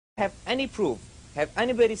have any proof, have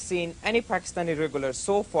anybody seen any Pakistani regulars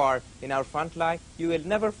so far in our front line? You will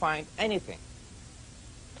never find anything.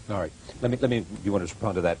 All right. Let me. You want to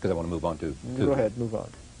respond to that because I want to move on to. Go ahead. Move on.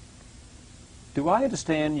 Do I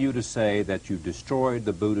understand you to say that you destroyed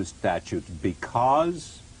the Buddhist statues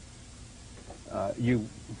because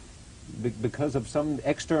because of some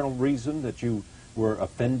external reason that you were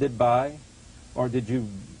offended by, or did you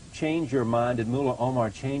change your mind? Did Mullah Omar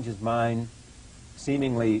change his mind,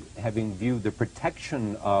 seemingly having viewed the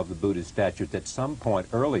protection of the Buddhist statues at some point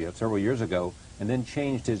earlier, several years ago, and then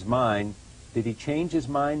changed his mind? Did he change his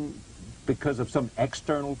mind because of some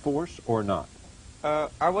external force or not?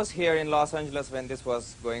 I was here in Los Angeles when this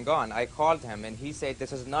was going on. I called him and he said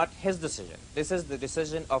this is not his decision. This is the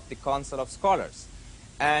decision of the Council of Scholars.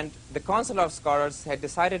 And the Council of Scholars had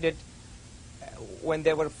decided it when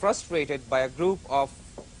they were frustrated by a group of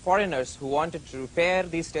foreigners who wanted to repair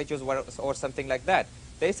these statues or something like that.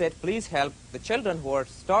 They said, please help the children who are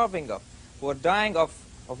starving, who are dying of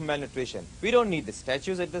malnutrition. We don't need the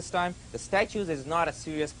statues at this time. The statues is not a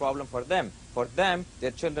serious problem for them. For them,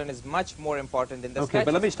 their children is much more important than the statues. Okay,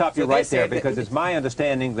 but let me stop you right there, because it's my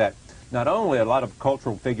understanding that not only a lot of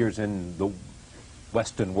cultural figures in the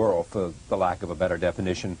Western world, for the lack of a better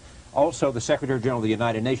definition, also the Secretary General of the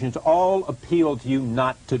United Nations, all appealed to you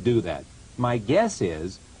not to do that. My guess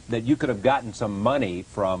is that you could have gotten some money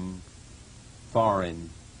from foreign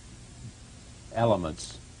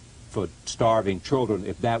elements for starving children,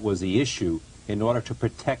 if that was the issue, in order to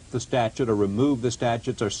protect the statue, to remove the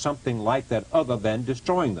statues, or something like that, other than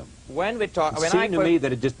destroying them. When we talk, it seemed to me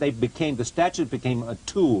that the statues became a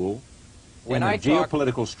tool in a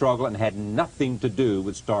geopolitical struggle and had nothing to do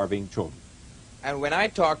with starving children. And when I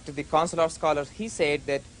talked to the Council of Scholars, he said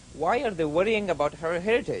that why are they worrying about her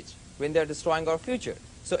heritage when they're destroying our future?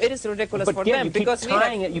 So it is ridiculous for them, because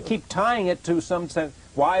you keep tying it to some sense.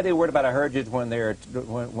 Why are they worried about a heritage when they're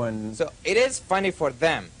So it is funny for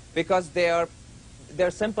them because they're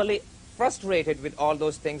simply frustrated with all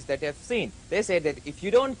those things that they have seen. They say that if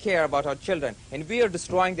you don't care about our children and we are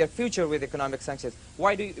destroying their future with economic sanctions,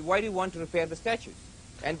 why do you want to repair the statues?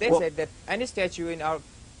 And they said that any statue in our,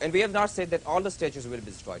 and we have not said that all the statues will be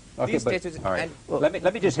destroyed. Okay, these statues. All right.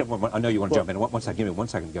 Let me just hit one. I know you want to jump in. Give me 1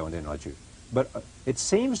 second to go, and then I'll let you. But it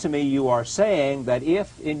seems to me you are saying that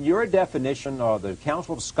if, in your definition or the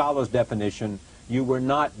Council of Scholars' definition, you were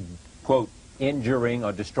not, quote, injuring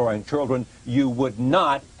or destroying children, you would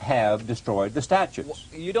not have destroyed the statues. Well,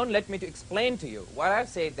 you don't let me to explain to you. What I've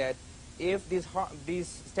said that if these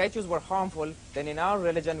statues were harmful, then in our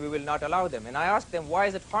religion we will not allow them. And I asked them, why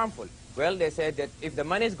is it harmful? Well, they said that if the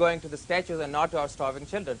money is going to the statues and not to our starving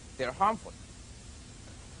children, they're harmful.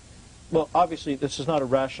 Well, obviously, this is not a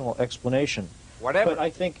rational explanation. Whatever. But I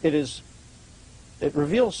think it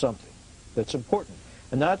reveals something that's important.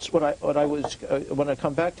 And that's what I want to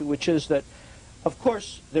come back to, which is that, of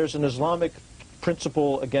course, there's an Islamic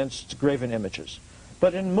principle against graven images.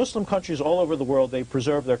 But in Muslim countries all over the world, they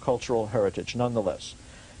preserve their cultural heritage, nonetheless.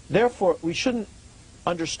 Therefore, we shouldn't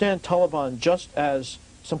understand Taliban just as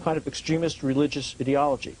some kind of extremist religious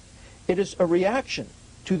ideology. It is a reaction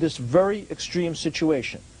to this very extreme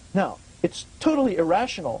situation. Now, it's totally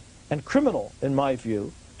irrational and criminal, in my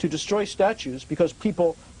view, to destroy statues because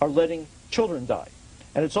people are letting children die.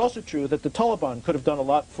 And it's also true that the Taliban could have done a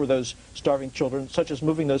lot for those starving children, such as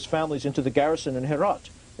moving those families into the garrison in Herat,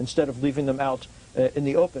 instead of leaving them out in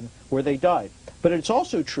the open where they died. But it's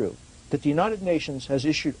also true that the United Nations has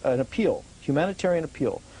issued an appeal, humanitarian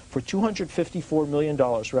appeal, for $254 million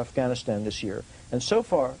for Afghanistan this year. And so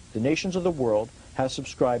far, the nations of the world have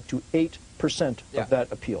subscribed to 8% of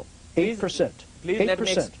that appeal. 8%.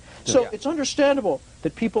 8%. So it's understandable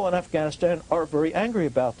that people in Afghanistan are very angry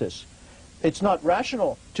about this. It's not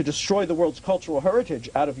rational to destroy the world's cultural heritage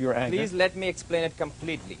out of your anger. Please let me explain it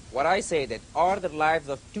completely. What I say that are the lives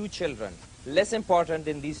of 2 children less important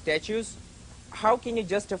than these statues? How can you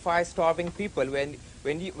justify starving people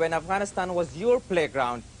when Afghanistan was your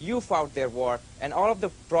playground, you fought their war, and all of the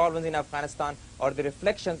problems in Afghanistan are the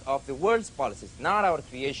reflections of the world's policies, not our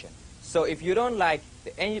creation. So if you don't like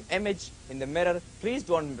the image in the mirror, please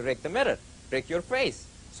don't break the mirror, break your face.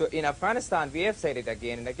 So in Afghanistan, we have said it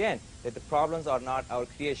again and again, that the problems are not our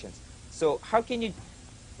creations. So how can you,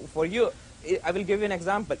 I will give you an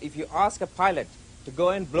example. If you ask a pilot to go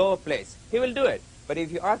and blow a place, he will do it. But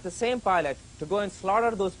if you ask the same pilot to go and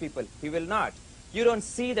slaughter those people, he will not. You don't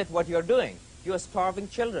see that what you're doing. You are starving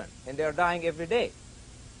children, and they're dying every day.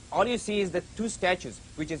 All you see is the 2 statues,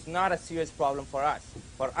 which is not a serious problem for us.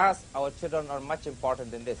 For us, our children are much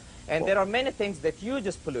important than this. And there are many things that you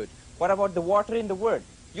just pollute. What about the water in the world?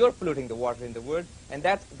 You're polluting the water in the world, and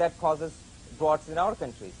that causes droughts in our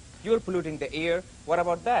countries. You're polluting the air. What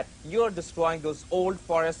about that? You're destroying those old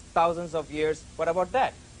forests, thousands of years. What about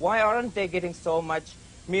that? Why aren't they getting so much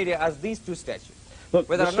media as these two statues? Look,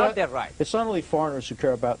 Whether or not they're right. It's not only foreigners who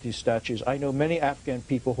care about these statues. I know many Afghan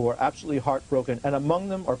people who are absolutely heartbroken, and among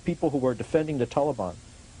them are people who were defending the Taliban,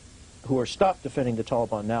 who are stopped defending the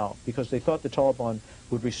Taliban now because they thought the Taliban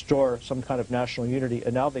would restore some kind of national unity,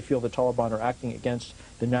 and now they feel the Taliban are acting against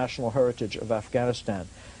the national heritage of Afghanistan.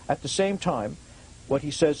 At the same time, what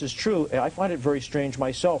he says is true. I find it very strange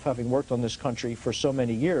myself, having worked on this country for so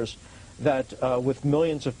many years, that with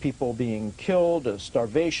millions of people being killed,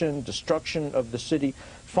 starvation, destruction of the city,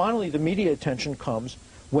 finally the media attention comes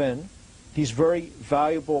when these very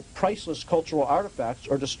valuable, priceless cultural artifacts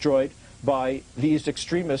are destroyed by these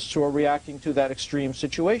extremists who are reacting to that extreme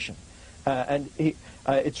situation.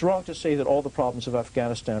 It's wrong to say that all the problems of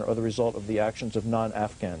Afghanistan are the result of the actions of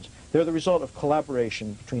non-Afghans. They're the result of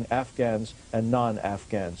collaboration between Afghans and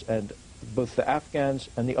non-Afghans, and both the Afghans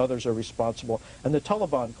and the others are responsible. And the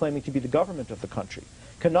Taliban, claiming to be the government of the country,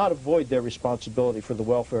 cannot avoid their responsibility for the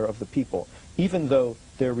welfare of the people, even though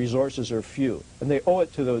their resources are few. And they owe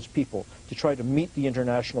it to those people to try to meet the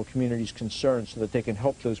international community's concerns so that they can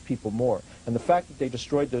help those people more. And the fact that they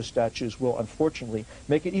destroyed those statues will, unfortunately,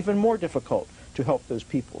 make it even more difficult to help those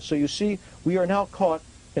people. So you see, we are now caught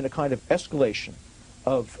in a kind of escalation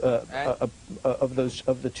of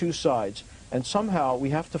the two sides. And somehow we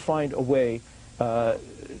have to find a way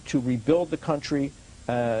to rebuild the country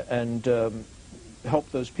and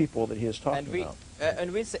help those people that he is talking about.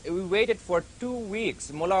 And we waited for 2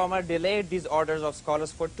 weeks. Mullah Omar delayed these orders of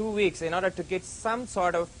scholars for 2 weeks in order to get some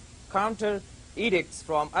sort of counter edicts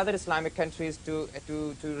from other Islamic countries to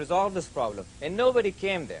resolve this problem. And nobody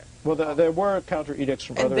came there. Well, there were counter edicts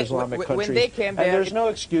from other Islamic countries. When they came there, and there's no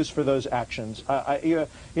excuse for those actions. You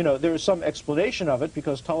know, there is some explanation of it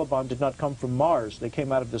because Taliban did not come from Mars. They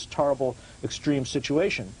came out of this terrible, extreme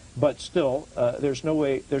situation. But still, there's no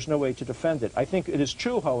way to defend it. I think it is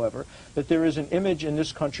true, however, that there is an image in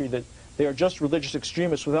this country that they are just religious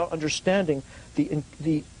extremists without understanding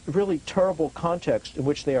the really terrible context in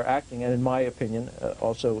which they are acting, and in my opinion,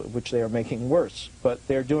 also which they are making worse. But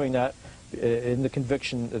they're doing that in the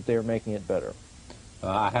conviction that they are making it better.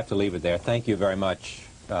 I have to leave it there. Thank you very much,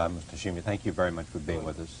 Mr. Hashimi. Thank you very much for being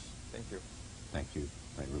with us. Thank you. Thank you,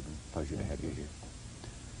 Ray Rubin. Pleasure to have you here.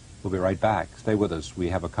 We'll be right back. Stay with us. We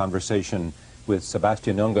have a conversation with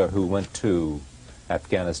Sebastian Unger, who went to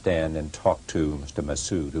Afghanistan and talked to Mr.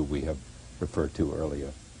 Massoud, who we have referred to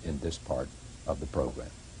earlier in this part of the program.